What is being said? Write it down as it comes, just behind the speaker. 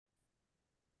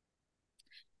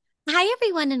Hi,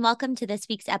 everyone, and welcome to this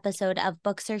week's episode of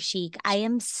Books Are Chic. I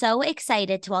am so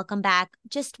excited to welcome back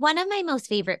just one of my most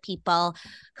favorite people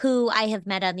who I have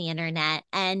met on the internet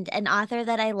and an author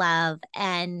that I love.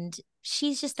 And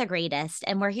she's just the greatest.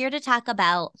 And we're here to talk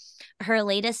about her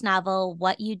latest novel,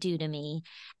 What You Do to Me.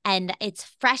 And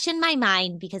it's fresh in my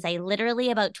mind because I literally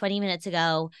about 20 minutes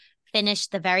ago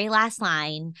finished the very last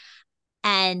line.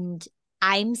 And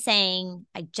I'm saying,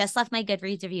 I just left my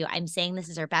Goodreads review. I'm saying this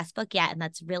is her best book yet. And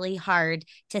that's really hard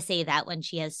to say that when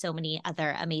she has so many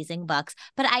other amazing books.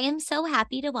 But I am so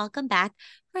happy to welcome back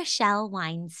Rochelle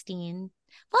Weinstein.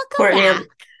 Welcome Courtney, back.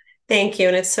 thank you.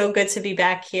 And it's so good to be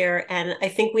back here. And I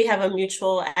think we have a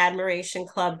mutual admiration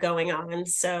club going on.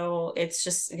 So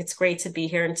it's great to be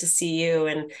here and to see you.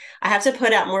 And I have to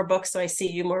put out more books so I see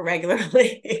you more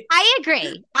regularly. I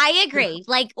agree. I agree.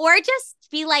 Like, or just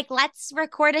be like, let's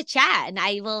record a chat and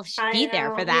I will I be there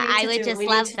know for that. I would just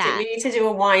love that. we need to do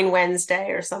a wine Wednesday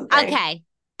or something. Okay.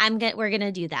 We're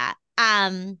gonna do that.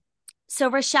 So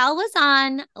Rochelle was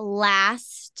on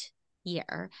last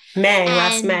year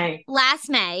Last and May. last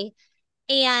May,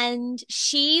 and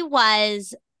she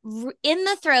was in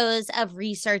the throes of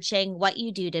researching What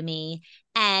You Do to Me.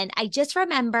 And I just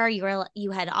remember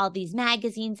you had all these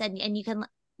magazines, and you can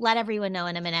let everyone know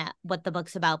in a minute what the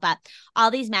book's about, but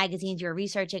all these magazines you were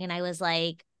researching, and I was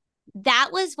like, that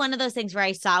was one of those things where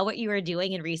I saw what you were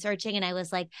doing and researching, and I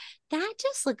was like, that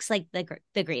just looks like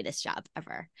the greatest job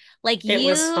ever. Like It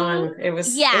was you, fun. It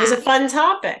was yeah, a fun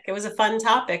topic. It was a fun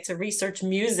topic to research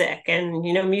music and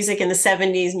music in the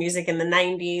 70s, music in the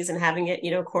 90s and having it,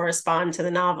 correspond to the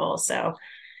novel. So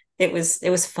it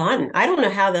was fun. I don't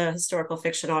know how the historical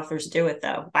fiction authors do it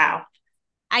though. Wow.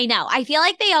 I know. I feel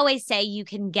like they always say you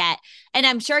can get, and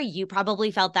I'm sure you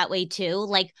probably felt that way too.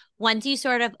 Like once you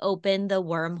sort of open the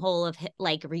wormhole of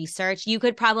like research, you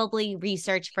could probably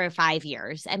research for 5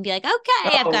 years and be like,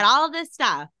 okay, I've got Oh, all this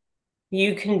stuff.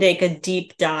 you can take a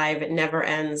deep dive. It never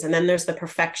ends. And then there's the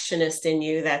perfectionist in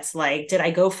you that's like, did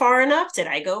I go far enough? Did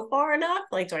I go far enough?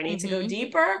 Like, do I need to go Hmm.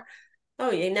 deeper?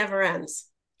 Oh, it never ends.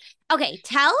 Okay,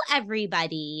 tell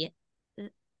everybody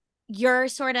your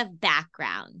sort of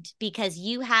background because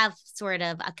you have sort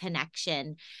of a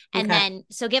connection. And Okay. then,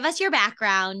 so give us your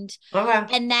background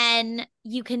Okay. and then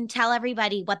you can tell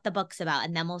everybody what the book's about.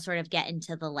 And then we'll sort of get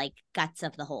into the like guts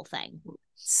of the whole thing.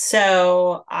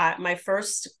 So my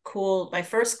first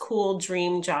cool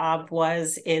dream job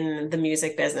was in the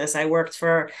music business. I worked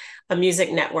for a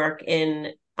music network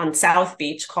in on South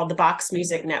Beach called the Box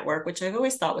Music Network, which I've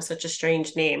always thought was such a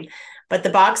strange name. But the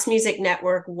Box Music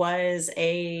Network was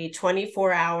a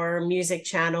 24-hour music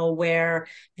channel where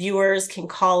viewers can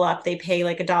call up. They pay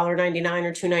like $1.99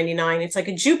 or $2.99. It's like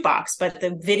a jukebox, but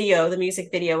the music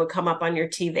video would come up on your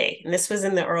TV. And this was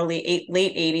in the late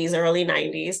 80s, early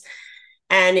 90s,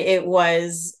 and it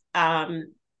was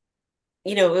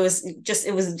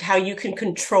how you can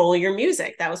control your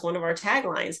music. That was one of our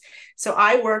taglines. So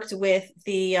I worked with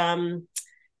the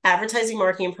advertising,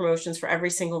 marketing, and promotions for every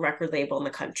single record label in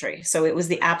the country. So it was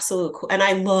the absolute cool, and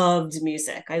I loved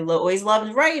music. Always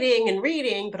loved writing and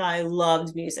reading, but I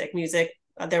loved music.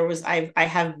 I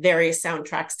have various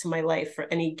soundtracks to my life for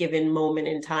any given moment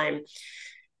in time.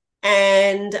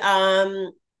 And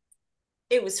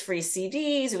it was free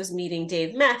CDs. It was meeting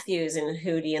Dave Matthews and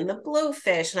Hootie and the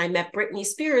Blowfish. And I met Britney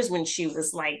Spears when she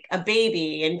was like a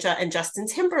baby, and Justin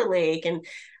Timberlake. And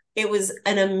it was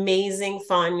an amazing,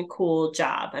 fun, cool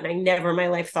job. And I never in my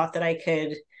life thought that I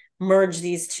could merge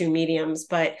these two mediums.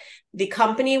 But the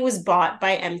company was bought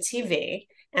by MTV.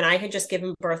 And I had just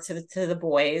given birth to the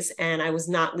boys, and I was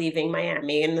not leaving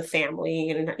Miami and the family.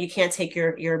 And you can't take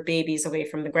your babies away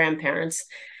from the grandparents.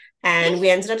 And we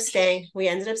ended up staying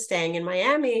in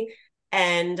Miami.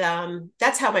 And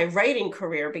that's how my writing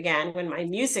career began, when my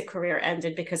music career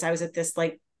ended, because I was at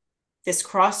this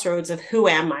crossroads of, who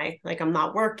am I? Like, I'm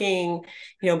not working,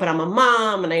 but I'm a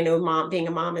mom, and I know being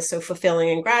a mom is so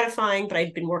fulfilling and gratifying, but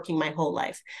I've been working my whole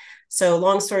life. So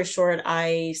long story short,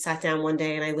 I sat down one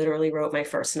day and I literally wrote my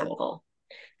first novel.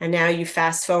 And now you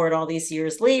fast forward all these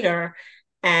years later,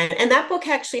 and that book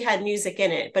actually had music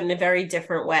in it, but in a very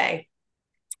different way.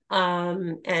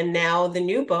 And now the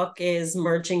new book is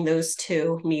merging those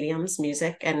two mediums,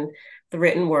 music and the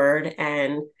written word.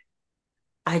 And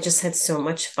I just had so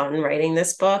much fun writing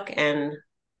this book, and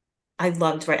I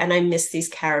loved writing, and I miss these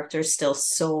characters still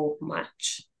so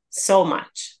much, so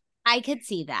much. I could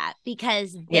see that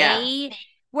because Yeah. they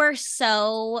were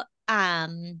so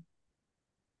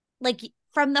like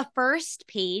from the first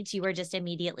page you were just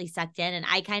immediately sucked in, and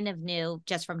I kind of knew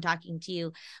just from talking to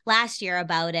you last year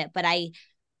about it, but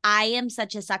I am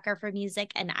such a sucker for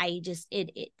music, and I just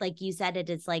it like you said, it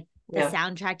is like the Yeah.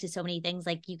 soundtrack to so many things.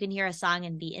 Like you can hear a song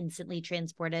and be instantly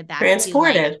transported back to like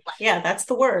Transported. Yeah, that's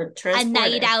the word. a night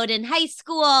Transported. out in high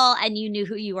school, and you knew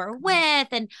who you were with,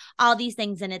 and all these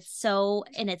things. And it's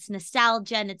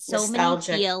nostalgia, and it's so many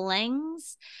Nostalgic.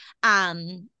 feelings.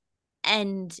 Um,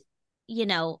 and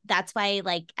that's why,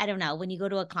 like, I don't know, when you go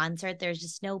to a concert, there's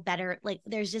just no better, like,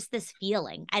 there's just this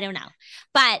feeling, I don't know.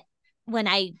 But when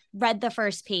I read the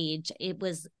first page, it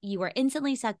was, you were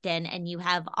instantly sucked in, and you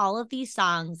have all of these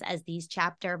songs as these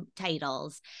chapter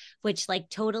titles, which like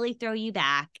totally throw you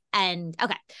back. And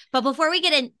okay, but before we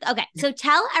get in, okay, so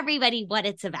tell everybody what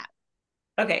it's about.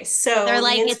 Okay, They're so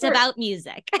like, it's about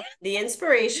music. the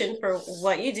inspiration for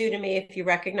What You Do to Me, if you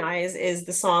recognize, is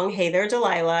the song Hey There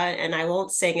Delilah, and I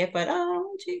won't sing it, but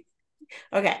oh gee.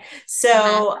 Okay. Uh-huh.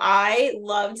 So I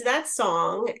loved that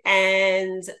song.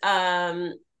 And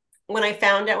when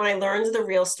I learned the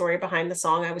real story behind the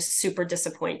song, I was super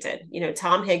disappointed.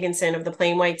 Tom Higginson of the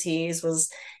Plain White Tees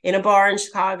was in a bar in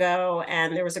Chicago,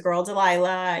 and there was a girl,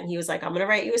 Delilah, and he was like, I'm going to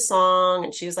write you a song.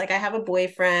 And she was like, I have a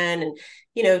boyfriend. And,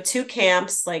 two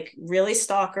camps, like really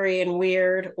stalkery and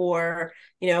weird, or,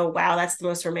 wow, that's the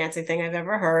most romantic thing I've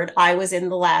ever heard. I was in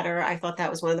the latter. I thought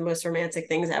that was one of the most romantic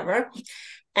things ever.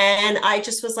 And I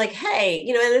just was like, hey,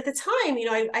 and at the time,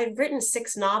 I'd written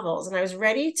 6 novels, and I was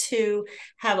ready to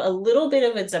have a little bit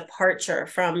of a departure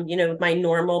from, my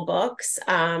normal books,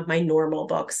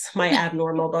 my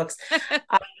abnormal books.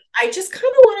 Uh, I just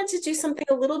kind of wanted to do something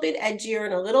a little bit edgier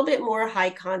and a little bit more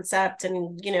high concept.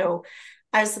 And,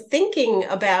 I was thinking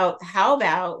about how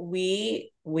about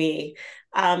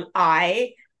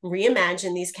I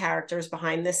reimagine these characters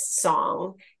behind this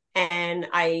song, and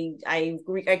I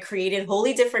created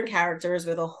wholly different characters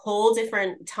with a whole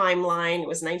different timeline. It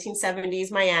was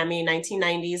 1970s Miami,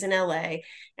 1990s in LA,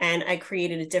 and I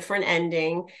created a different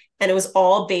ending, and it was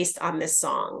all based on this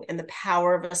song and the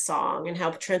power of a song and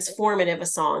how transformative a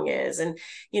song is. And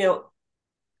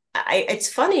it's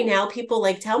funny now, people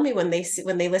like tell me when they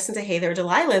listen to Hey There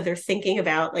Delilah, they're thinking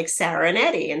about like Sarah and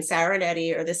Eddie. And Sarah and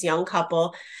Eddie are this young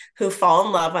couple who fall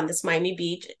in love on this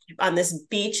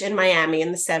beach in Miami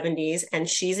in the 70s. And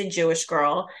she's a Jewish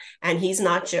girl and he's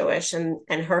not Jewish. And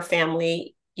her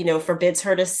family, forbids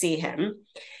her to see him.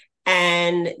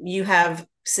 And you have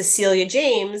Cecilia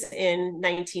James in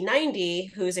 1990,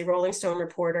 who's a Rolling Stone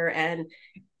reporter, and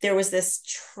there was this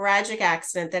tragic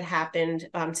accident that happened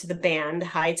to the band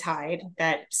High Tide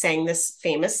that sang this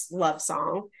famous love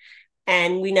song.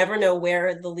 And we never know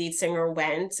where the lead singer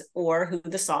went or who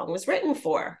the song was written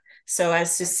for. So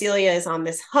as Cecilia is on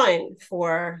this hunt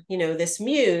for, this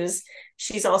muse,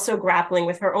 she's also grappling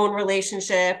with her own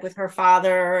relationship with her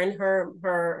father and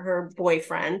her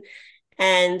boyfriend.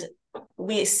 And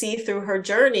we see through her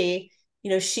journey,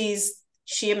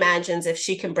 she imagines if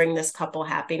she can bring this couple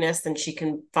happiness, then she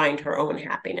can find her own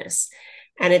happiness.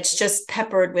 And it's just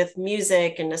peppered with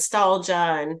music and nostalgia.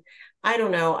 And I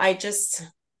don't know,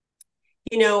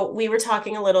 we were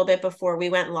talking a little bit before we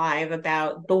went live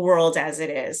about the world as it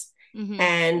is. Mm-hmm.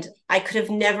 And I could have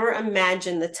never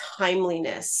imagined the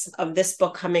timeliness of this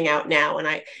book coming out now.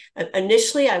 And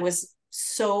initially I was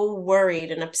so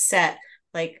worried and upset.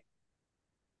 Like,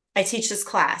 I teach this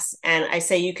class and I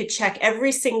say you could check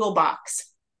every single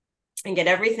box and get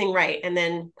everything right. And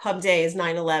then pub day is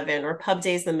 9/11, or pub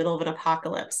day is the middle of an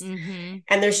apocalypse. Mm-hmm.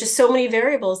 And there's just so many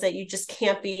variables that you just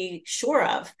can't be sure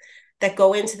of that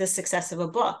go into the success of a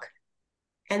book.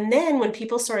 And then when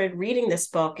people started reading this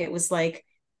book, it was like,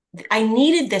 I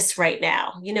needed this right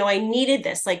now. I needed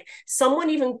this. Like, someone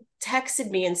even texted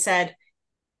me and said,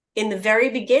 in the very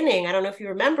beginning, I don't know if you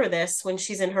remember this, when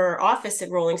she's in her office at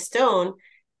Rolling Stone,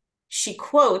 she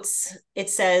quotes, it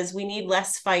says, we need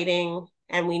less fighting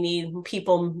and we need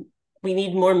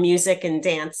more music and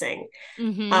dancing.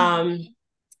 Mm-hmm. Um,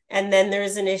 and then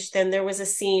then there was a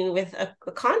scene with a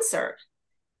concert.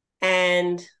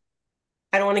 And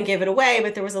I don't want to give it away,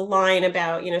 but there was a line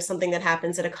about, something that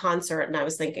happens at a concert. And I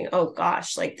was thinking, oh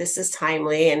gosh, like this is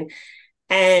timely.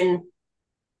 And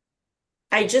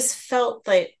I just felt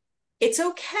like it's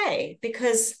okay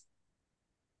because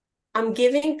I'm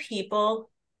giving people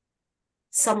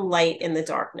some light in the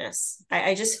darkness.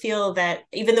 I just feel that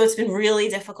even though it's been really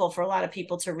difficult for a lot of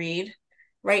people to read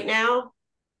right now,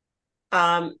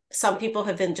 some people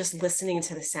have been just listening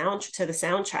to the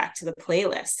soundtrack, to the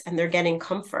playlist, and they're getting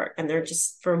comfort, and they're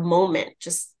just for a moment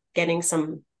just getting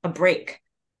a break.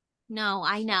 No,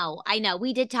 I know. I know.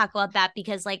 We did talk about that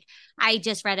because like I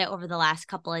just read it over the last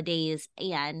couple of days,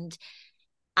 and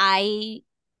I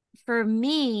for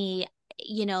me,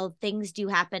 things do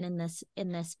happen in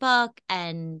this book,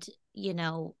 and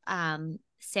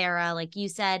Sarah, like you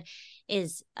said,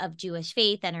 is of Jewish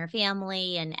faith and her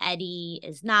family, and Eddie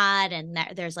is not. And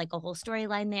there's like a whole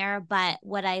storyline there. But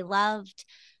what I loved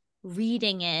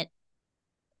reading it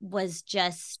was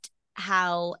just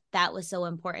how that was so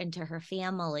important to her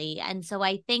family. And so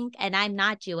I think, and I'm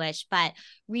not Jewish, but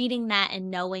reading that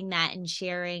and knowing that and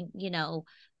sharing,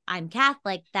 I'm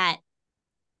Catholic, that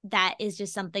is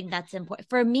just something that's important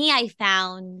for me. I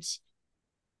found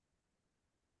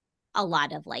a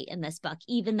lot of light in this book,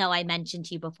 even though I mentioned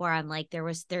to you before, I'm like,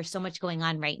 there's so much going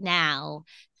on right now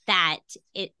that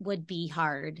it would be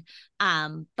hard.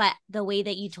 But the way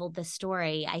that you told the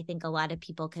story, I think a lot of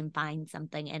people can find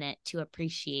something in it to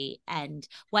appreciate, and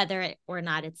whether or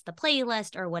not it's the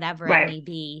playlist or whatever it Right. may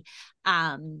be,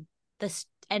 the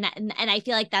and I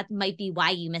feel like that might be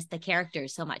why you missed the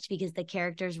characters so much, because the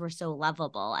characters were so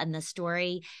lovable and the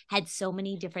story had so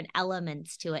many different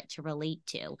elements to it to relate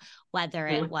to, whether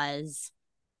it Mm-hmm. was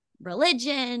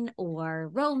religion or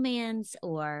romance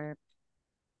or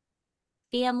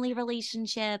family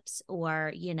relationships,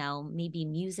 or maybe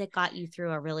music got you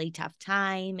through a really tough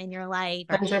time in your life,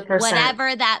 or 100%.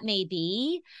 whatever that may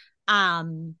be.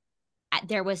 um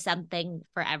there was something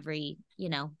for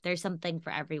there's something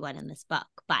for everyone in this book,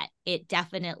 but it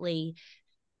definitely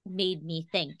made me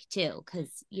think too,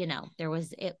 because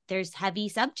there's heavy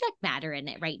subject matter in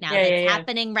it right now Yeah, yeah, that's yeah.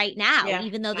 happening right now, Yeah,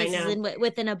 even though I this is know.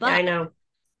 within a Yeah, I book. know.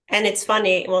 And it's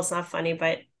funny. Well, it's not funny,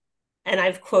 but and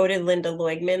I've quoted Linda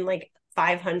Loigman like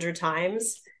 500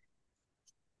 times.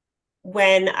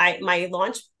 When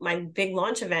my big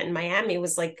launch event in Miami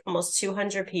was like almost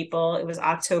 200 people. It was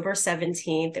October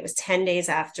 17th. It was 10 days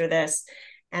after this.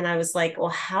 And I was like, well,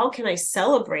 how can I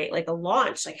celebrate like a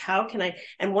launch? Like, how can I?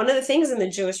 And one of the things in the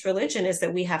Jewish religion is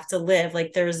that we have to live.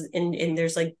 Like there's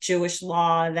like Jewish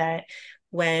law that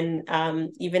when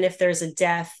even if there's a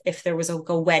death, if there was a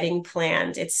wedding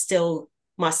planned, it still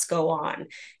must go on.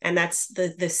 And that's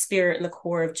the spirit and the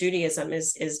core of Judaism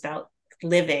is about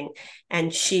living.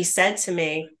 And she said to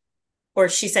me, or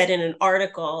she said in an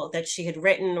article that she had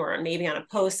written, or maybe on a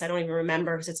post, I don't even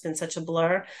remember because it's been such a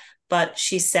blur, but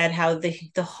she said how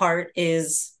the heart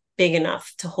is big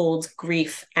enough to hold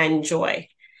grief and joy.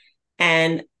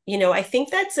 And I think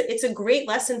it's a great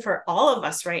lesson for all of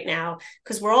us right now,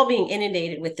 because we're all being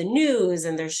inundated with the news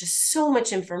and there's just so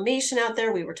much information out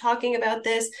there. We were talking about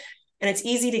this, and it's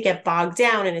easy to get bogged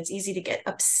down and it's easy to get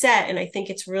upset. And I think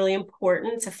it's really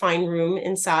important to find room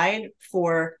inside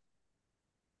for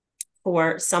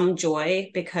some joy,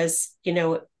 because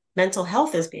mental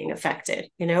health is being affected.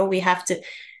 We have to,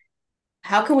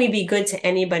 how can we be good to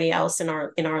anybody else in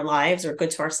our lives, or good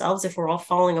to ourselves, if we're all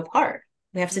falling apart?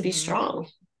 We have to be Mm-hmm. strong,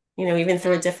 even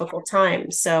through a Yeah, difficult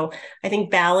time. So I think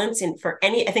balance, I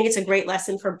think it's a great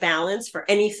lesson for balance for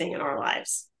anything in our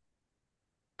lives.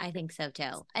 I think so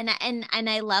too. And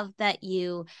I love that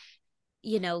you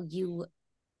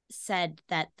said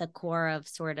that the core of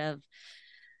sort of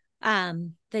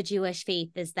the Jewish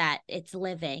faith is that it's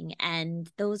living, and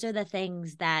those are the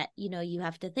things that you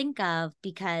have to think of,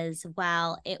 because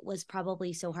while it was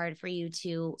probably so hard for you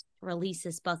to release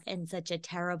this book in such a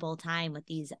terrible time with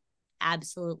these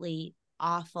absolutely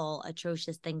awful,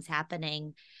 atrocious things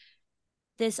happening,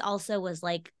 this also was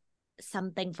like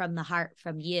something from the heart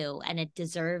from you, and it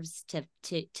deserves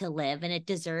to live, and it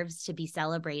deserves to be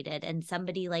celebrated. And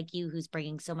somebody like you, who's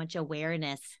bringing so much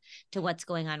awareness to what's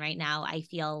going on right now, I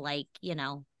feel like you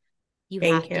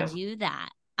Thank have to you. do that.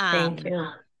 Thank you.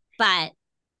 But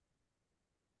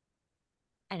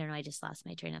I don't know, I just lost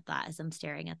my train of thought as I'm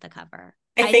staring at the cover.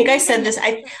 I I think didn't I said even this.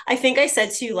 I think I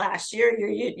said to you last year,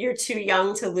 you're too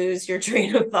young to lose your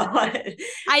train of thought.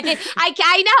 I did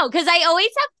I know, because I always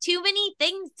have too many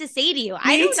things to say to you.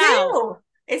 I Me don't know. too.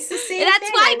 It's the same That's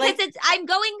thing. why, because I'm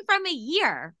going from a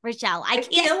year, Rochelle. I I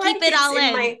can't feel keep like it it's all in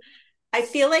in. my I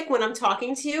feel like when I'm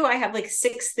talking to you, I have like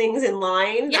six things in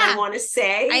line that I Yeah, want to I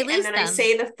say. And lose then I them.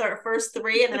 say the first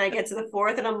three, and then I get to the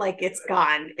fourth, and I'm like, it's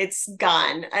gone. It's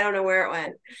gone. I don't know where it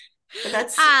went. But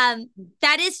that's, Um,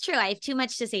 that is true. I have too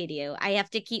much to say to you. I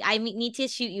need to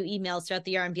shoot you emails throughout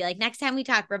the year and be like, next time we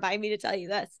talk, remind me to tell you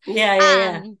this. yeah, yeah,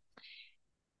 yeah. Um,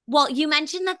 well, you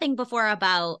mentioned the thing before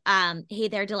about Hey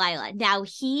There Delilah. Now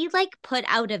he like put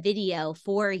out a video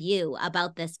for you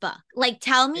about this book. Like,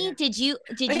 tell me, Yeah. Oh, did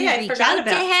yeah, you I reach forgot out to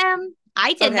about. him?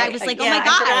 I didn't. I Okay, was like, oh yeah, my I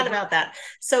forgot God. about that.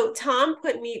 So Tom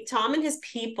and his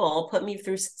people put me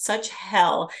through such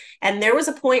hell. And there was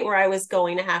a point where I was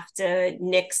going to have to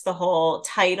nix the whole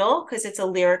title because it's a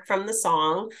lyric from the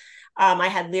song. I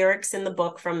had lyrics in the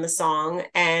book from the song,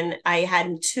 and I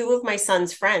had two of my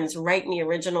son's friends write me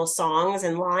original songs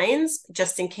and lines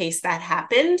just in case that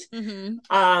happened. Mm-hmm.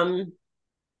 Um,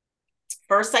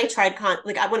 First, I tried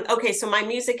like I went, okay, so my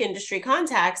music industry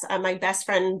contacts, my best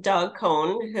friend Doug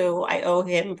Cohn, who I owe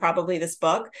him probably this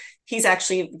book. He's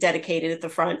actually dedicated at the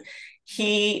front.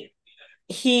 He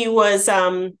he was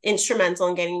instrumental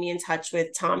in getting me in touch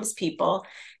with Tom's people.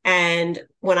 And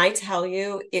when I tell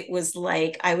you, it was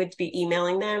like I would be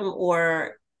emailing them,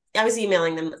 or I was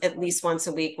emailing them at least once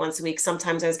a week.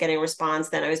 Sometimes I was getting a response,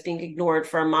 then I was being ignored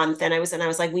for a month. And I was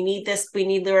like, we need this, we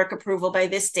need lyric approval by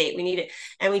this date. We need it.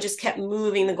 And we just kept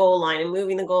moving the goal line and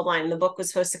moving the goal line. And the book was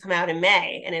supposed to come out in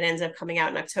May, and it ended up coming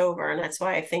out in October. And that's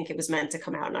why I think it was meant to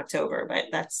come out in October. But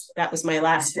that was my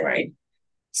last story.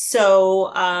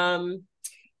 So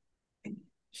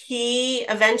he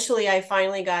eventually, I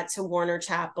finally got to Warner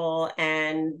Chapel,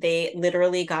 and they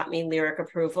literally got me lyric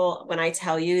approval. When I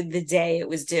tell you, the day it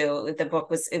was due, the book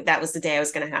was, that was the day I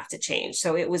was going to have to change.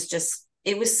 So it was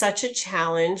such a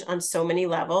challenge on so many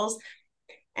levels.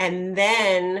 And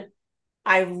then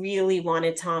I really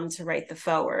wanted Tom to write the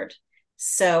foreword.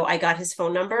 So I got his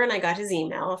phone number and I got his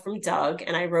email from Doug,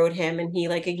 and I wrote him, and he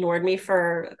like ignored me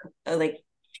for like,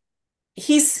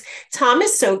 Tom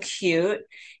is so cute.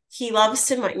 He loves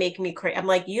to make me crazy. I'm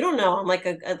like, you don't know. I'm like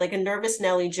a nervous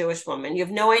Nelly Jewish woman. You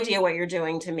have no idea what you're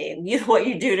doing to me. You know what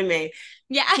you do to me.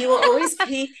 Yeah. He will always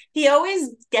he always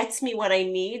gets me what I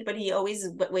need, but he always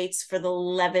waits for the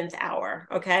 11th hour.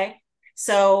 Okay.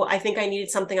 So I think I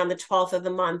needed something on the 12th of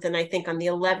the month. And I think on the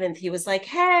 11th, he was like,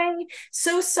 hey,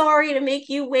 so sorry to make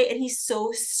you wait. And he's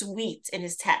so sweet in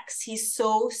his text. He's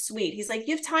so sweet. He's like,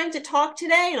 you have time to talk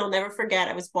today? And I'll never forget,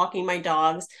 I was walking my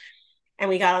dogs, and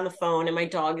we got on the phone, and my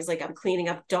dog is like, I'm cleaning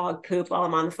up dog poop while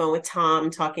I'm on the phone with Tom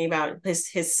talking about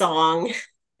his song.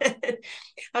 I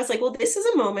was like, well, this is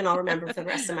a moment I'll remember for the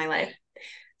rest of my life.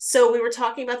 So we were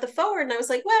talking about the forward, and I was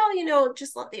like, well,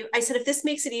 just I said, if this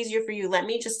makes it easier for you, let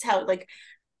me just tell, like,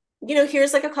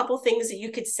 here's like a couple things that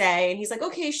you could say. And he's like,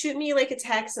 okay, shoot me like a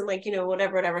text, and like,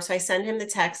 whatever. So I send him the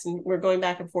text, and we're going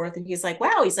back and forth. And he's like,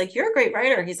 wow, he's like, you're a great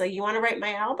writer. He's like, you want to write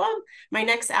my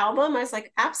next album? I was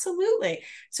like, absolutely.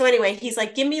 So anyway, he's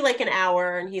like, give me like an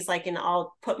hour. And he's like, and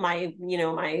I'll put my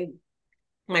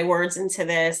words into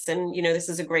this, and this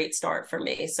is a great start for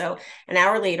me. So an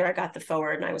hour later, I got the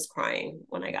forward, and I was crying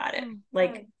when I got it,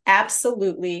 like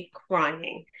absolutely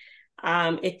crying.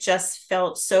 It just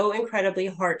felt so incredibly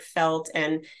heartfelt.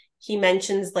 And he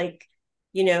mentions like,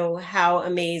 how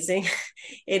amazing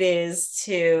it is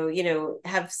to,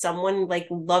 have someone like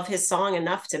love his song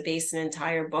enough to base an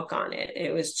entire book on it.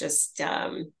 It was just,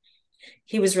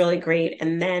 he was really great.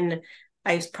 And then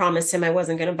I promised him I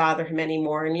wasn't going to bother him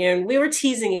anymore. And, we were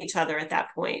teasing each other at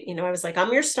that point. I was like,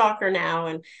 I'm your stalker now.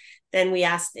 And then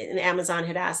Amazon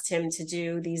had asked him to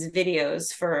do these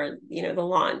videos for, the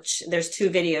launch. There's 2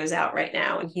 videos out right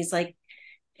now. And he's like,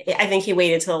 I think he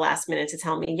waited till the last minute to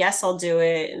tell me, yes, I'll do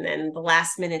it. And then the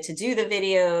last minute to do the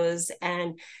videos.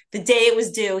 And the day it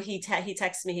was due, he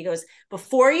texted me, he goes,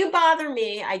 before you bother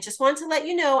me, I just want to let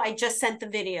you know, I just sent the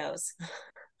videos.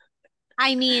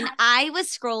 I mean, I was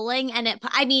scrolling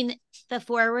and the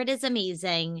forward is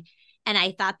amazing. And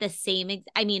I thought the same.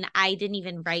 I mean, I didn't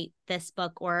even write this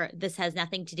book, or this has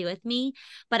nothing to do with me,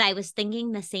 but I was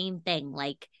thinking the same thing.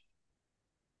 Like,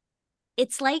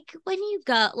 it's like when you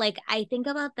go, like, I think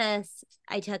about this.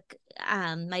 I took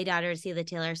my daughter to see the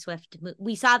Taylor Swift.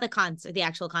 We saw the concert, the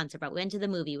actual concert, but we went to the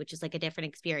movie, which is like a different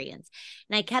experience.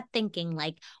 And I kept thinking,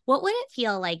 like, what would it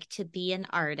feel like to be an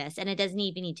artist? And it doesn't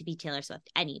even need to be Taylor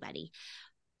Swift, anybody.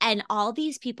 And all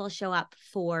these people show up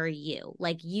for you.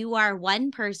 Like, you are one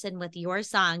person with your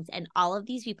songs, and all of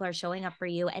these people are showing up for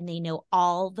you, and they know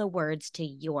all the words to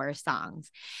your songs.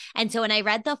 And so when I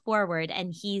read the foreword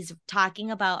and he's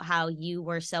talking about how you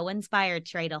were so inspired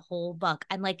to write a whole book,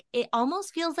 I'm like, it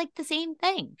almost feels like the same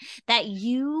thing, that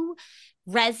you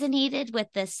resonated with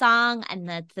the song and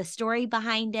the story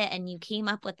behind it, and you came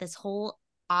up with this whole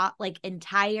like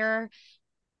entire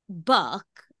book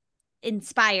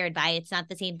inspired by. It's not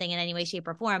the same thing in any way, shape,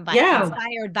 or form, but Yeah.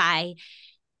 inspired by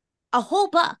a whole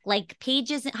book, like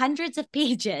pages, hundreds of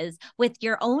pages with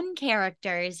your own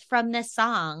characters from this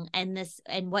song and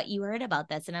what you heard about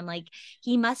this. And I'm like,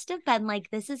 he must have been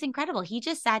like, this is incredible. He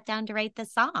just sat down to write the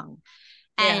song.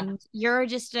 And you're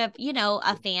just a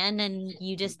fan, and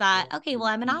you just thought, okay, well,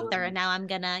 I'm an author, and now I'm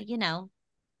gonna,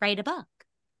 write a book.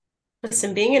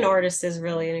 Listen, being an artist is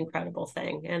really an incredible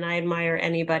thing. And I admire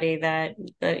anybody I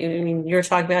mean, you're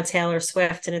talking about Taylor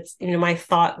Swift, and it's, my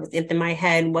thought in my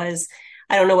head was,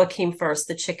 I don't know what came first,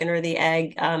 the chicken or the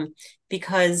egg,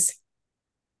 because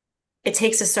it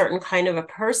takes a certain kind of a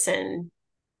person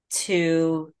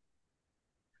to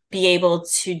be able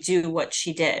to do what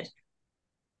she did.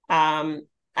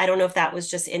 I don't know if that was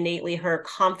just innately her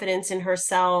confidence in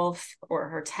herself or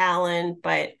her talent,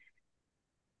 but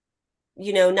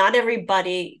not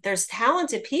everybody, there's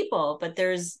talented people, but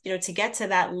there's, to get to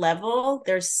that level,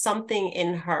 there's something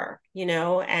in her,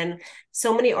 and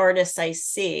so many artists I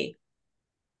see,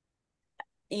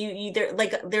 you there,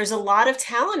 like there's a lot of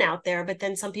talent out there, but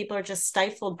then some people are just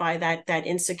stifled by that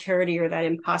insecurity or that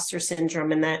imposter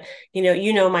syndrome. And that,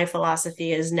 my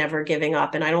philosophy is never giving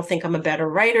up. And I don't think I'm a better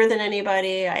writer than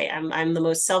anybody. I'm the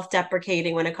most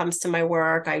self-deprecating when it comes to my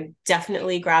work. I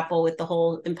definitely grapple with the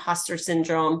whole imposter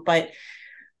syndrome, but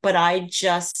I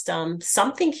just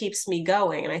something keeps me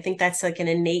going. And I think that's like an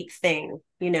innate thing,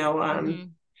 Mm-hmm.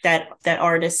 that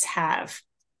artists have.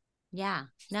 Yeah.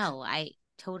 No, I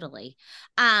totally.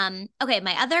 Okay,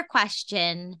 my other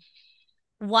question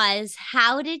was,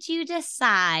 how did you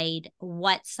decide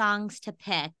what songs to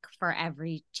pick for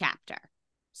every chapter?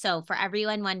 So for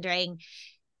everyone wondering,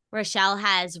 Rochelle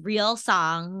has real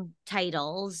song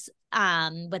titles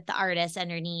with the artist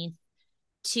underneath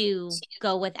to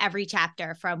go with every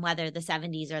chapter from whether the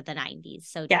 70s or the 90s.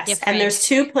 So Yes, and different there's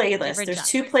two playlists. different There's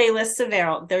two genres playlists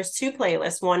available. There's two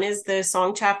playlists. One is the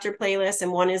song chapter playlist,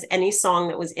 and one is any song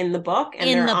that was in the book. And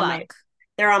in the book.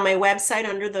 they're on my website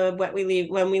under the what we leave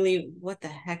when we leave. What the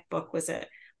heck book was it?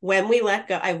 When we let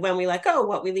go. When we let go.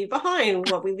 What we leave behind.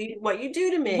 What we leave. What you do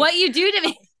to me. What you do to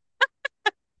me.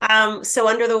 So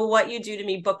under the What You Do to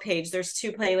Me book page, there's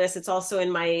two playlists. It's also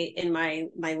in my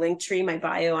link tree, my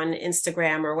bio on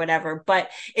Instagram or whatever. But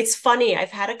it's funny.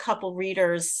 I've had a couple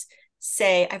readers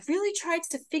say, I've really tried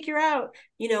to figure out,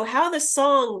 how the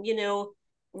song,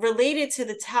 related to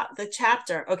the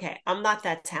chapter. Okay, I'm not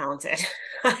that talented.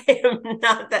 I am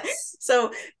not that.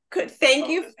 So thank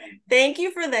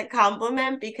you for that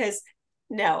compliment, because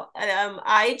no,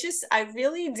 I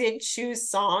really did choose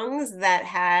songs that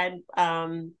had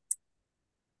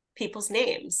people's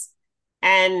names,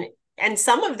 and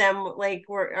some of them like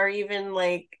are even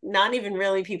like not even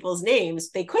really people's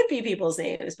names. They could be people's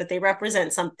names, but they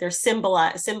represent they're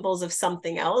symbols of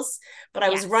something else. But I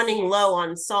was Yes. running low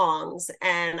on songs,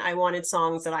 and I wanted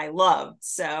songs that I loved.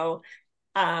 So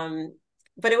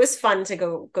but it was fun to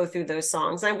go through those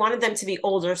songs. I wanted them to be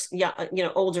older, yeah,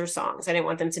 older songs. I didn't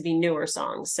want them to be newer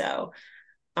songs. So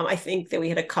I think that we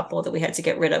had a couple that we had to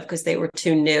get rid of because they were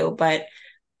too new. But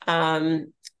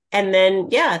um, and then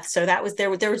yeah, so that was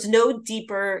there was no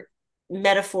deeper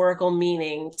metaphorical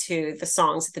meaning to the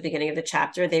songs at the beginning of the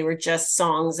chapter. They were just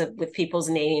songs with people's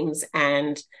names,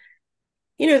 and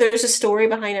there's a story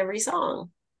behind every song.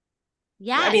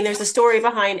 I mean, Yes. there's a story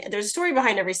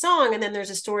behind every song, and then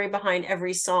there's a story behind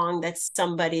every song that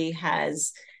somebody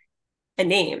has a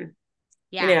name, you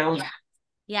Yeah. know.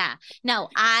 Yeah. No,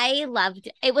 I loved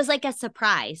it. Was like a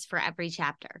surprise for every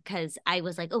chapter because I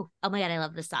was like, oh my God, I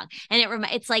love this song. And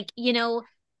it's like,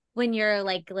 when you're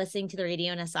like listening to the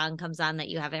radio and a song comes on that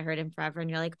you haven't heard in forever and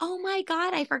you're like, oh my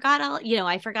God, I forgot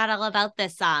all about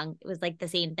this song. It was like the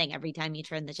same thing every time you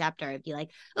turn the chapter. It'd be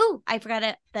like, oh, I forgot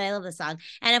it that I love this song.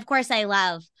 And of course I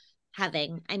love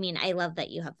that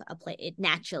you have it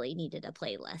naturally needed a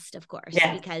playlist, of course,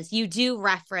 Yeah. because you do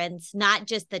reference not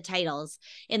just the titles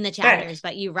in the Right. chapters,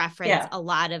 but you reference Yeah. a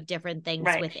lot of different things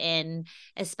Right. within,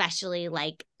 especially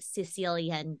like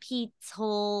Cecilia and Pete's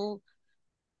whole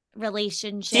Do you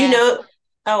relationship. know?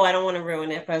 Oh, I don't want to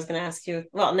ruin it, but I was going to ask you.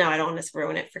 Well, no, I don't want to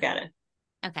ruin it. Forget it.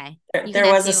 Okay. There, You can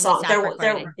there ask was a me when we song. stop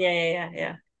There. recording. Yeah, yeah, yeah,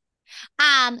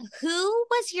 yeah. Who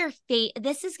was your favorite?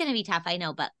 This is going to be tough, I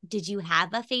know, but did you have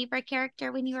a favorite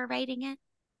character when you were writing it?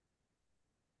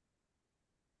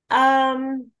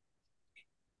 Um,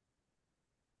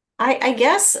 I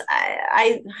guess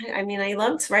I mean, I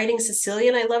loved writing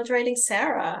Cecilia and I loved writing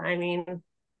Sarah. I mean,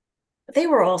 they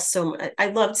were all so. I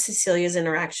loved Cecilia's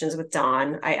interactions with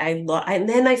Don. And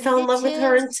then I I fell in did love with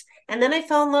her, too. and then I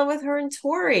fell in love with her and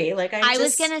Tori. Like I I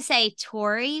was just, gonna say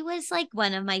Tori was like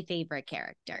one of my favorite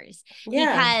characters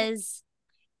yeah. because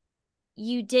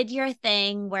you did your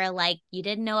thing where like you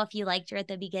didn't know if you liked her at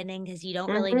the beginning because you don't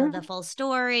really know the Hmm. full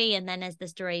story. And then as the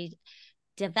story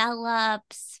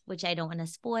develops, which I don't want to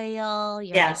spoil,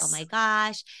 you're like, oh my Yes.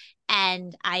 gosh.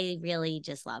 And I really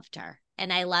just loved her.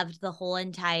 And I loved the whole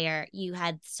you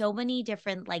had so many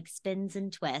different like spins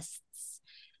and twists,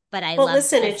 but I Well, loved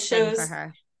listen, the spin for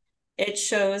her. it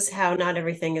shows how not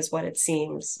everything is what it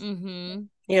seems.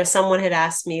 Mm-hmm. Someone had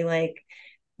asked me like,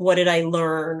 what did I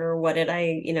learn, or what did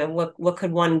what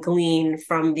could one glean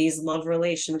from these love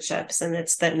relationships? And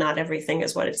it's that not everything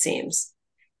is what it seems.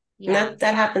 And Yeah.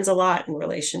 that happens a lot in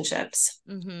relationships.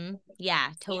 Mm-hmm.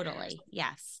 Yeah, totally.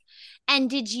 Yes.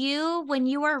 And when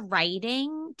you were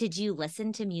writing, did you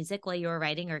listen to music while you were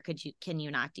writing, or can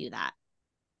you not do that?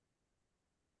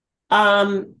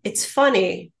 It's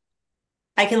funny.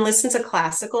 I can listen to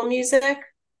classical music.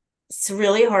 It's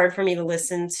really hard for me to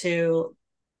listen to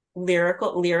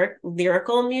lyrical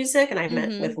music, and I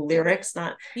meant Mm-hmm. with lyrics,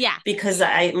 not Yeah. because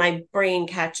I my brain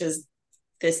catches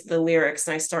the lyrics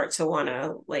and I start to want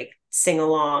to like sing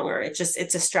along, or it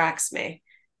distracts me.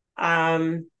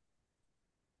 Um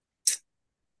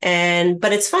and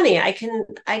but it's funny, I can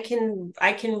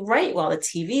write while the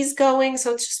TV's going,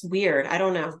 so it's just weird. I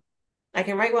don't know. I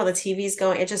can write while the TV's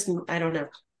going. It just I don't know.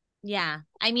 Yeah.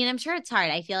 I mean, I'm sure it's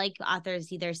hard. I feel like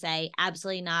authors either say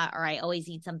absolutely not or I always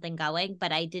need something going,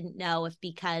 but I didn't know if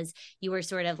because you were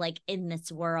sort of like in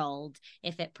this world,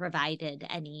 if it provided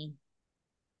any.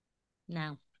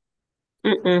 No.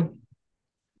 Mm-mm.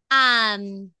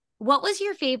 What was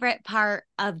your favorite part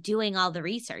of doing all the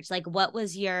research? Like what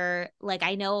was your like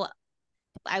I know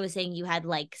I was saying you had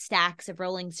like stacks of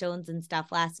Rolling Stones and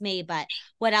stuff last May, but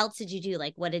what else did you do?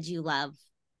 Like what did you love?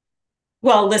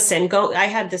 Well, listen, go. I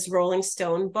had this Rolling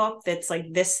Stone book that's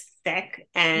like this thick,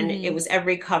 and it Mm-hmm. was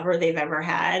every cover they've ever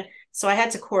had. So I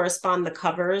had to correspond the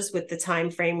covers with the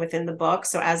time frame within the book.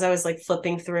 So as I was like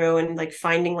flipping through and like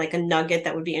finding like a nugget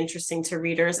that would be interesting to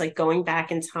readers, like going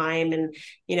back in time, and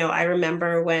I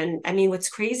remember when. I mean, what's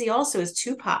crazy also is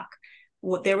Tupac.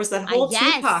 There was that whole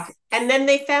Tupac, Yes. and then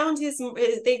they found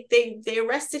they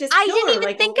arrested his I didn't killer even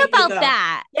like a think week about ago.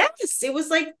 that. Yes, it was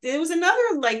like it was another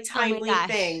like Oh my timely gosh.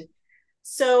 thing.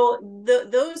 So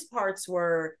those parts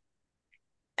were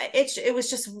it was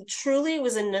just truly it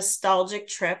was a nostalgic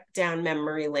trip down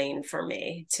memory lane for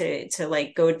me to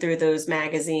like go through those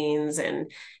magazines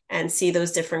and see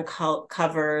those different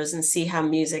covers and see how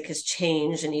music has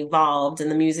changed and evolved, and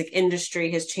the music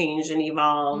industry has changed and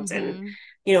evolved, and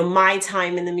Mm-hmm. my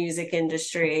time in the music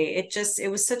industry. It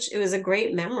was a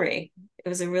great memory. It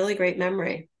was a really great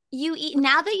memory.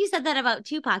 Now that you said that about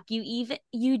Tupac,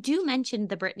 you do mention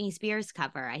the Britney Spears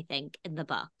cover, I think, in the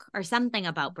book or something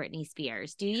about Britney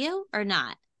Spears. Do you or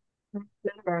not?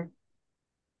 Remember.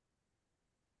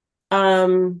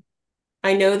 Um,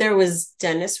 I know there was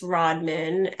Dennis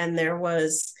Rodman, and there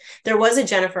was a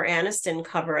Jennifer Aniston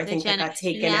cover, I The think, that Gen got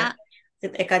taken out. Yeah.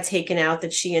 That it got taken out,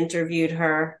 that she interviewed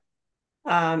her,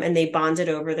 and they bonded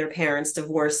over their parents'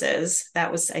 divorces.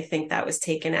 I think that was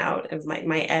taken out of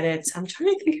my edits. I'm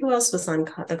trying to think who else was on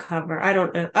the cover. I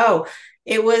don't know. Oh,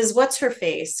 it was what's her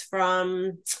face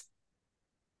from.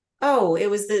 Oh, it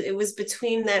was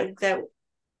between that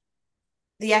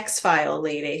the X File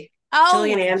lady, Oh,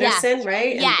 Gillian yes. Anderson,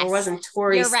 right? And or Yes. wasn't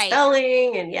Tori You're right.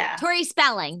 Spelling, and yeah, Tori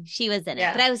Spelling, she was in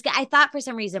it. But yeah. I thought for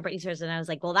some reason Britney Spears, and I was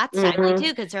like, well, that's timely too, Hmm.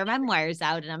 because her memoir's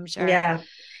out, and I'm sure. Yeah.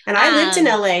 And I lived in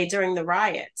Um, LA during the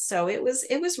riot. So it was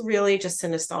really just a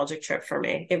nostalgic trip for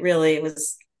me. It really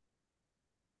was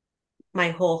my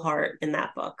whole heart in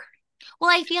that book. well,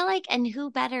 I feel like, and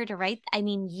who better to write? I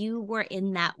mean, you were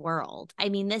in that world. I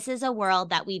mean, this is a world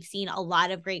that we've seen a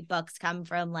lot of great books come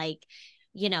from, like,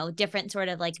 different sort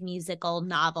of like musical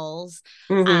novels.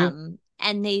 Hmm.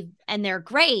 And they're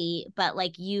great, but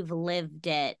like you've lived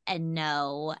it and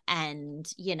know, and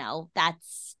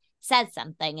that's says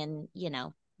something, and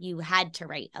you had to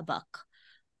write a book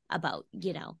about,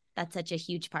 that's such a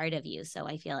huge part of you. So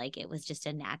I feel like it was just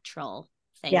a natural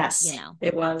thing, Yes,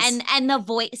 it was. and the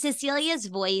voice, Cecilia's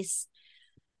voice,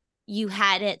 you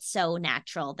had it so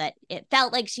natural that it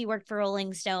felt like she worked for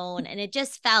Rolling Stone, and I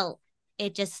just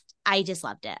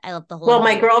loved it. I loved the whole Well,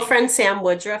 my entire thing. girlfriend Sam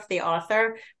Woodruff, the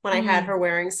author, when I had Mm, her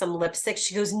wearing some lipstick,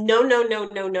 she goes, "No, no, no,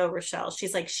 no, no, Rochelle."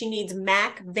 She's like, she needs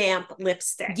Mac Vamp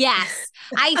lipstick. yes,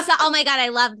 I saw. Oh my god, I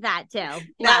loved that too. That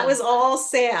Love. was all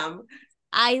Sam.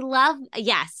 I love.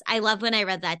 Yes, I love when I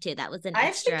read that too. That was an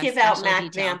I should extra give out special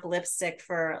Mac detail. Vamp lipstick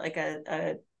for like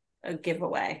a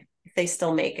giveaway if they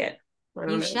still make it. I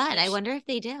don't You know. should. I wonder if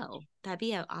they do. That'd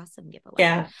be an awesome giveaway.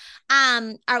 Yeah.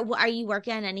 Are you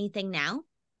working on anything now?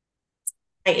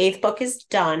 My eighth book is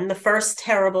done. The first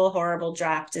terrible, horrible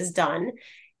draft is done.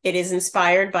 It is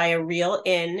inspired by a real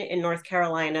inn in North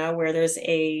Carolina where there's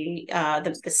the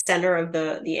center of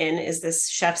the inn is this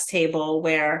chef's table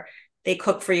where they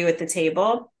cook for you at the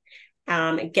table.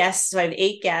 Guests, so I have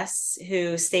 8 guests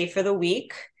who stay for the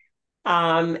week.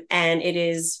 And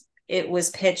it was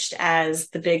pitched as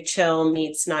The Big Chill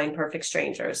meets Nine Perfect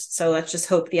Strangers. So let's just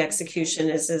hope the execution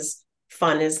is as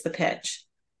fun as the pitch.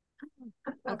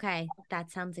 Okay,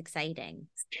 that sounds exciting.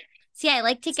 See, I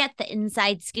like to get the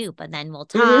inside scoop, and then we'll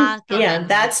Mm-hmm. talk, and Yeah, then we'll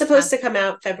that's supposed talk. to come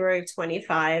out February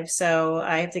 25. So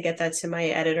I have to get that to my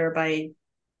editor by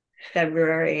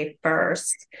February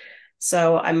 1st.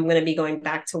 So I'm going to be going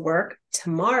back to work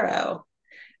tomorrow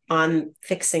on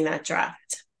fixing that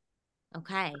draft.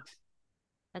 Okay,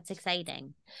 that's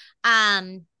exciting.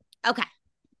 Um, okay,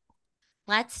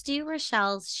 Let's do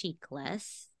Rochelle's chic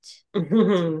list.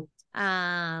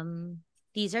 Um,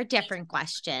 these are different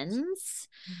questions.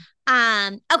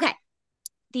 Okay.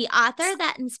 The author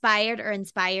that inspired or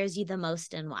inspires you the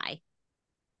most and why?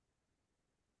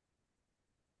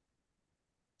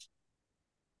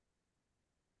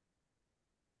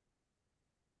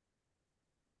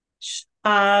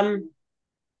 Um,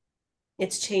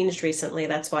 it's changed recently.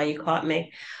 That's why you caught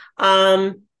me.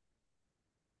 Um,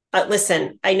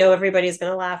 listen, I know everybody's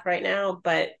going to laugh right now,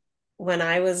 but when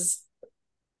I would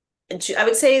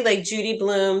say like Judy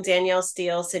Blume, Danielle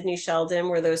Steele, Sydney Sheldon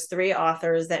were those three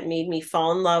authors that made me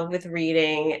fall in love with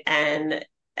reading, and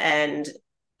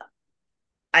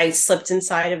I slipped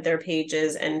inside of their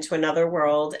pages and to another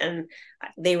world, and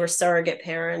they were surrogate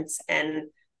parents, and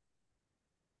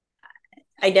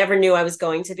I never knew I was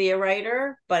going to be a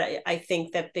writer, but I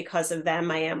think that because of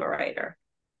them I am a writer.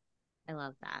 I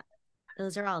love that.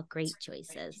 Those are all great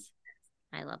choices.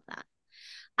 I love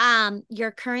that.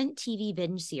 Your current TV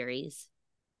binge series.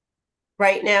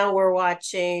 Right now we're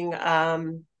watching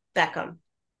Beckham.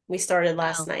 We started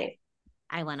last Oh, night.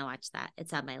 I want to watch that.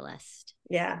 It's on my list.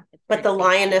 Yeah. It's But The pretty good.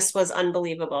 Lioness was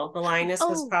unbelievable. The Lioness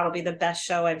was Oh, probably the best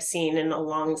show I've seen in a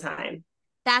long time.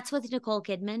 that's with Nicole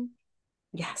Kidman.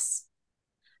 Yes.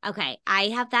 Okay, I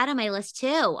have that on my list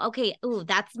too. Okay, ooh,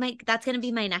 that's gonna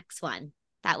be my next one.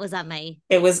 That was on my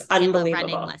It was running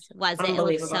unbelievable. list. Was it? It looks so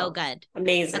Unbelievable. good.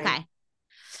 Amazing. Okay.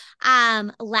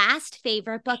 Last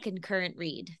favorite book and current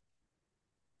read.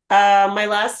 My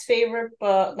last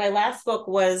book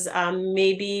was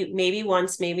Maybe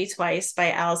Once, Maybe Twice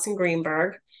by Alison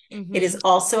Greenberg. It Mm-hmm. is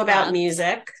also about Loved.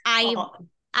 music. I Oh,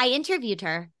 I interviewed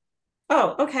her,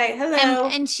 oh, okay. and Hello.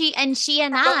 she and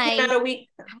That book came I, out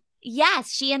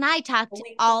yes, she and I a talked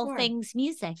week all before. things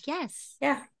music. Yes.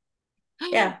 Yeah,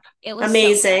 yeah. It was so good.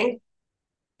 Amazing.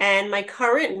 And my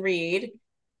current read,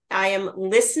 I am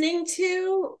listening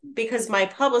to because my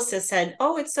publicist said,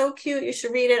 "Oh, it's so cute. You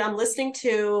should read it." I'm listening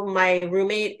to My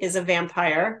Roommate is a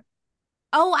Vampire.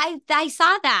 Oh, I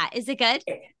saw that. Is it good?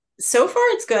 So far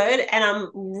it's good, and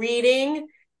I'm reading.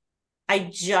 I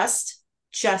just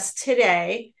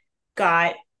today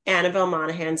got Annabelle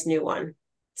Monaghan's new one,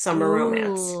 Summer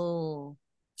Romance. Ooh,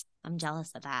 I'm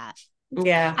jealous of that.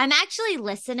 Yeah. I'm actually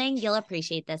listening. You'll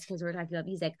appreciate this because we're talking about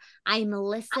music. I'm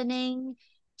listening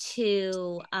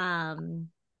to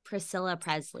Priscilla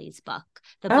Presley's book.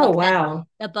 Oh, wow.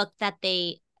 The book that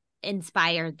they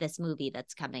inspired this movie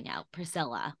that's coming out,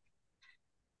 Priscilla.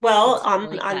 Well, It's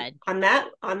really good. on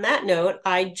that note,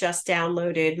 I just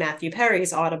downloaded Matthew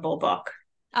Perry's Audible book.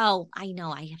 Oh, I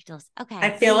know. I have to listen. I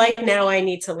Okay. feel See, like now I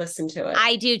need to listen to it.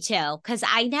 I do too, because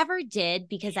I never did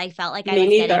because I felt like I Me was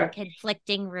getting neither.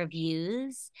 conflicting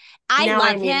reviews. I Now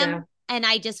I love need him, to. and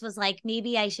I just was like,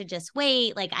 maybe I should just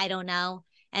wait. Like, I don't know.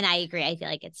 And I agree. I feel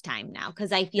like it's time now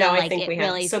because I No, feel I like think it we have.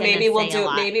 really is So gonna maybe we'll say a do it.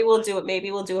 lot. Maybe we'll do it.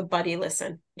 Maybe we'll do a buddy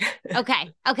listen.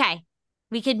 Okay. Okay.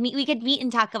 We could meet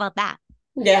and talk about that.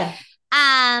 Yeah.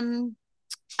 Um,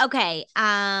 okay.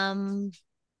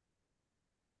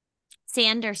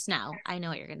 Sand or snow? I know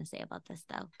what you're gonna say about this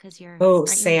though, because Oh, aren't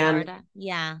you in sand. Florida?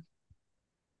 Yeah,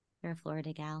 you're a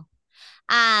Florida gal.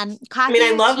 I mean, Coffee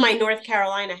I or love my tea? North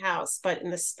Carolina house, but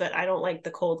I don't like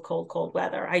the cold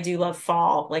weather. I do love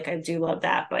fall. Like I do love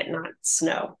that, but not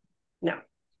snow. No.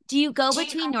 Do you go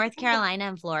between North Carolina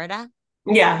and Florida?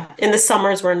 Yeah. In the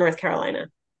summers, we're in North Carolina.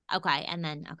 Okay, and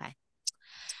then okay.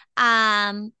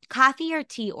 Coffee or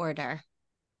tea order?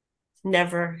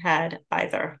 Never had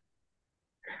either.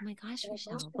 Oh my gosh,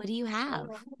 Rochelle, what do you have?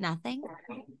 Nothing?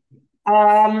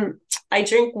 Um, I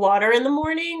drink water in the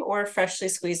morning or freshly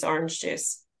squeezed orange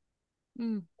juice.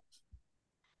 Mm,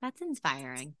 that's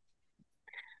inspiring.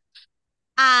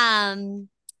 Um,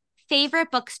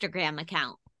 Favorite Bookstagram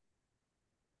account?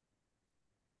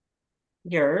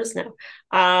 Yours? No.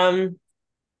 Um,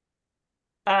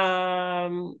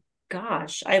 um,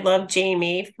 gosh, I love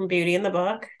Jamie from Beauty in the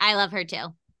Book. I love her too.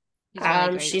 She's really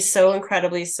great. She's so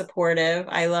incredibly supportive.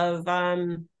 I love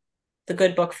the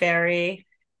Good Book Fairy.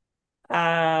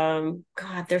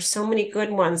 God, there's so many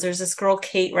good ones. There's this girl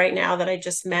Kate right now that I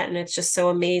just met, and it's just so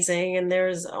amazing. And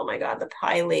there's, oh my God, the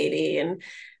Pie Lady. And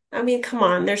I mean, come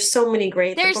on, there's so many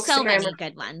great There's so many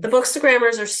good the ones.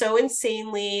 bookstagrammers are so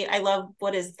insanely. I love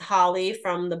what is Holly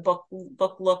from the book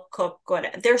look cook good.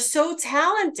 They're so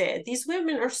talented. These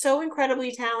women are so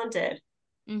incredibly talented.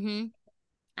 Mm-hmm.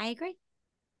 I agree.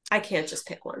 I can't just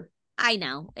pick one. I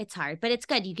know it's hard, but it's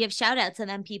good. You give shout outs and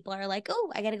then people are like,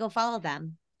 oh, I gotta go follow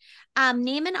them.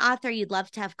 Name an author you'd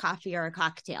love to have coffee or a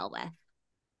cocktail with.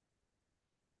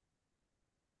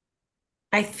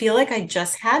 I feel like I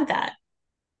just had that.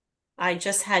 I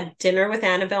just had dinner with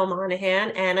Annabelle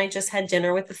Monaghan and I just had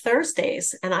dinner with the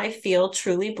Thursdays. And I feel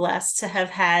truly blessed to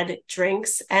have had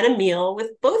drinks and a meal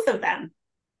with both of them.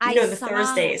 You I know, the saw,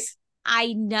 Thursdays.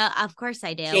 I know, of course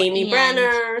I do. Jamie And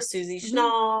Brenner, Susie mhm,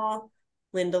 Schnall,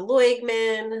 Linda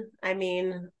Leugman. I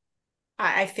mean,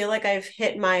 I feel like I've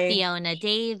hit my, Fiona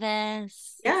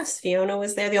Davis. yes, Fiona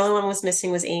was there. The only one was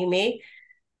missing was Amy.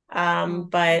 Oh,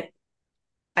 But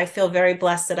I feel very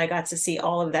blessed that I got to see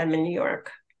all of them in New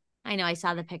York. I know. I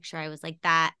saw the picture. I was like,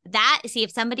 see,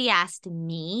 if somebody asked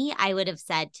me, I would have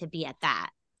said to be at that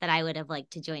I would have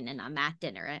liked to join in on that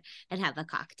dinner and have a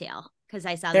cocktail because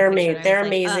I saw the picture and I was They're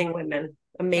like, oh, amazing women.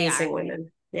 they Amazing are.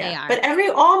 women. They Yeah. But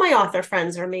are. all my author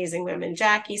friends are amazing women.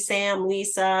 Jackie, Sam,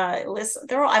 Lisa,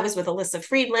 Alyssa. I was with Alyssa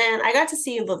Friedland. I got to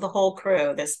see the whole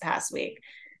crew this past week.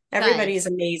 Good. Everybody's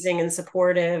amazing and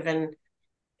supportive, and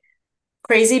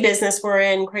crazy business we're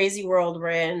in, crazy world we're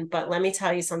in. But let me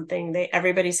tell you something.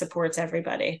 Everybody supports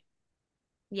everybody.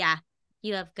 Yeah.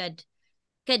 You have good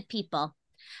people.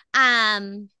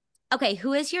 Um, okay,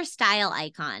 who is your style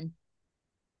icon?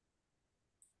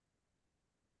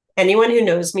 Anyone who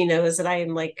knows me knows that I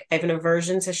have an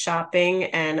aversion to shopping,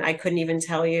 and I couldn't even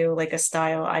tell you like a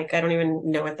style. I don't even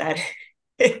know what that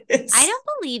I is. don't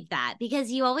believe that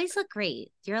because you always look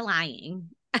great. You're lying.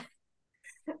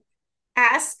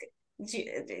 Ask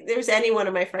there's any one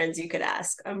of my friends you could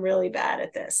ask. I'm really bad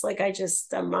at this.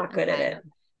 I'm not good at Okay. it.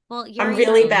 Well, you're I'm your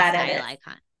really own bad at style it.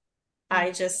 icon. Mm,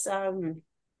 I just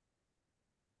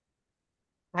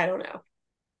I don't know.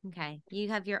 okay. You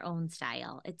have your own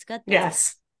style. It's good though.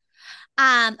 Yes.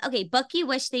 Okay, book you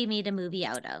wish they made a movie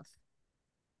out of.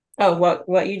 Oh,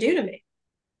 what you do to me.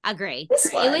 Agree. This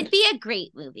It would one. be a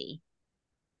great movie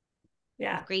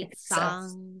Yeah, with I great think so.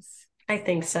 songs. I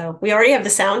think so. We already have the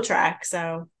soundtrack,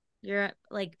 so You're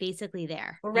like basically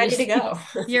there. we're ready to go.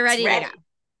 You're It's ready to go.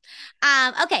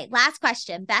 ready. Okay, last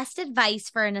question. Best advice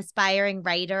for an aspiring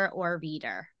writer or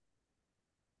reader?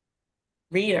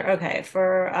 Reader. Okay.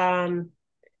 For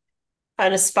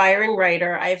an aspiring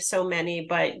writer, I have so many,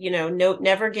 but no,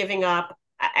 never giving up.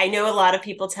 I know a lot of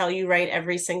people tell you write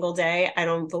every single day. I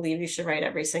don't believe you should write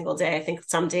every single day. I think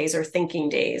some days are thinking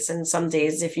days, and some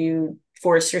days, if you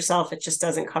force yourself, it just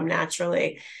doesn't come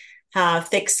naturally.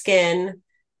 Thick skin,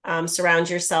 surround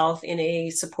yourself in a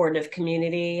supportive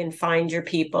community, and find your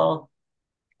people.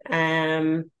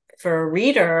 Um, for a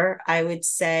reader, I would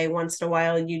say once in a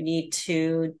while you need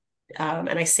to, and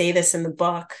I say this in the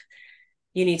book,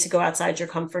 you need to go outside your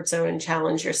comfort zone and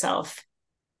challenge yourself.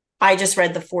 I just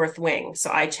read The Fourth Wing,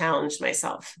 so I challenged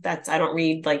myself. I don't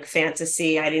read like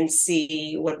fantasy. I didn't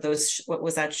see what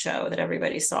was that show that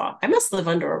everybody saw. I must live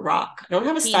under a rock. I don't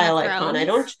have a Game of style icon.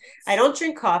 Thrones. I don't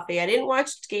drink coffee. I didn't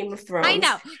watch Game of I Thrones.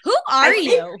 know. Who I are think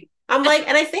you?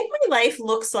 and I think my life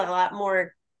looks a lot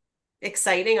more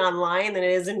exciting online than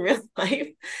it is in real life.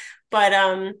 But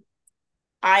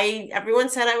I everyone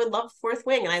said I would love Fourth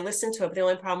Wing, and I listened to it. But the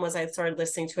only problem was I started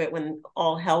listening to it when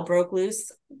all hell broke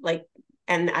loose.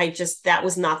 And I just that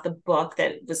was not the book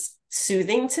that was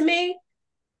soothing to me.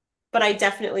 But I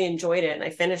definitely enjoyed it, and I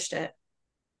finished it.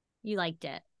 You liked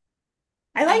it.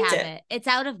 I I liked have it, it. It's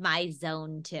out of my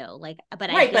zone too. Like, but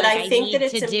I right? feel But like I need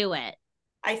to do it.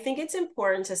 I think it's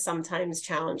important to sometimes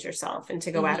challenge yourself and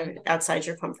to go Hmm. outside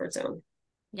your comfort zone.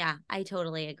 Yeah, I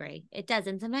totally agree. It does.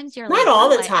 And sometimes you're Not like, all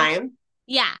oh, the I actually, time,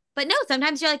 yeah. But no,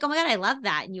 sometimes you're like, oh my God, I love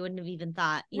that. And you wouldn't have even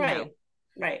thought, right?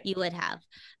 Right. you would have.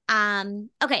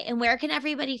 Okay. And where can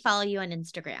everybody follow you on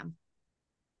Instagram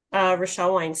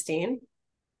Rochelle Weinstein.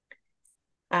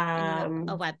 and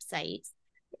a Um, website?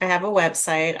 I have a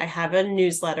website. I have a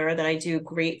newsletter that I do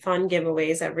great fun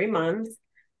giveaways every month,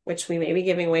 which we may be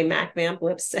giving away Mac Vamp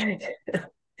lipstick.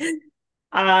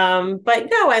 But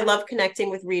no, I love connecting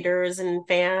with readers and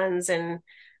fans, and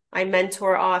I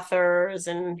mentor authors,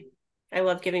 and I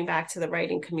love giving back to the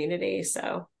writing community.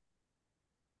 So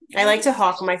That is,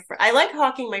 I like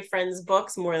hawking my friends'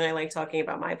 books more than I like talking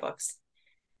about my books.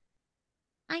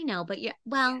 I know, but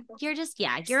you're just,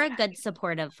 yeah, you're a good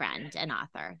supportive friend and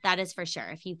author. That is for sure.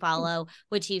 If you follow,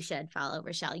 which you should follow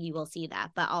Rochelle, you will see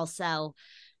that. But also,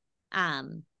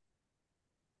 um,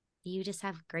 you just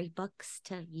have great books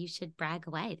you should brag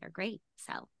away. They're great.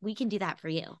 So we can do that for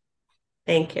you.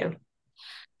 Thank you.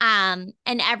 And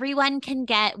everyone can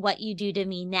get What You Do to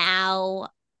Me Now.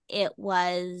 It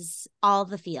was all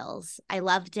the feels. I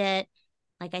loved it.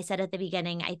 Like I said at the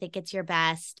beginning, I think it's your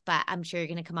best, but I'm sure you're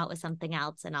going to come out with something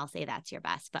else and I'll say that's your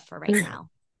best. But for right now,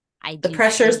 I do. The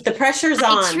pressure's I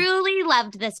on. truly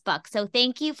loved this book. So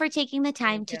thank you for taking the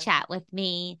time Thank to you. chat with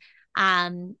me.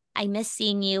 I miss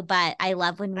seeing you, but I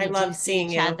love when I we do love see seeing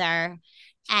each you. other.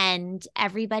 And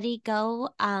everybody go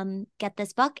get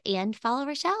this book and follow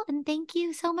Rochelle. And thank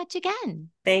you so much again.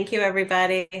 Thank you,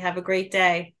 everybody. Have a great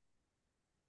day.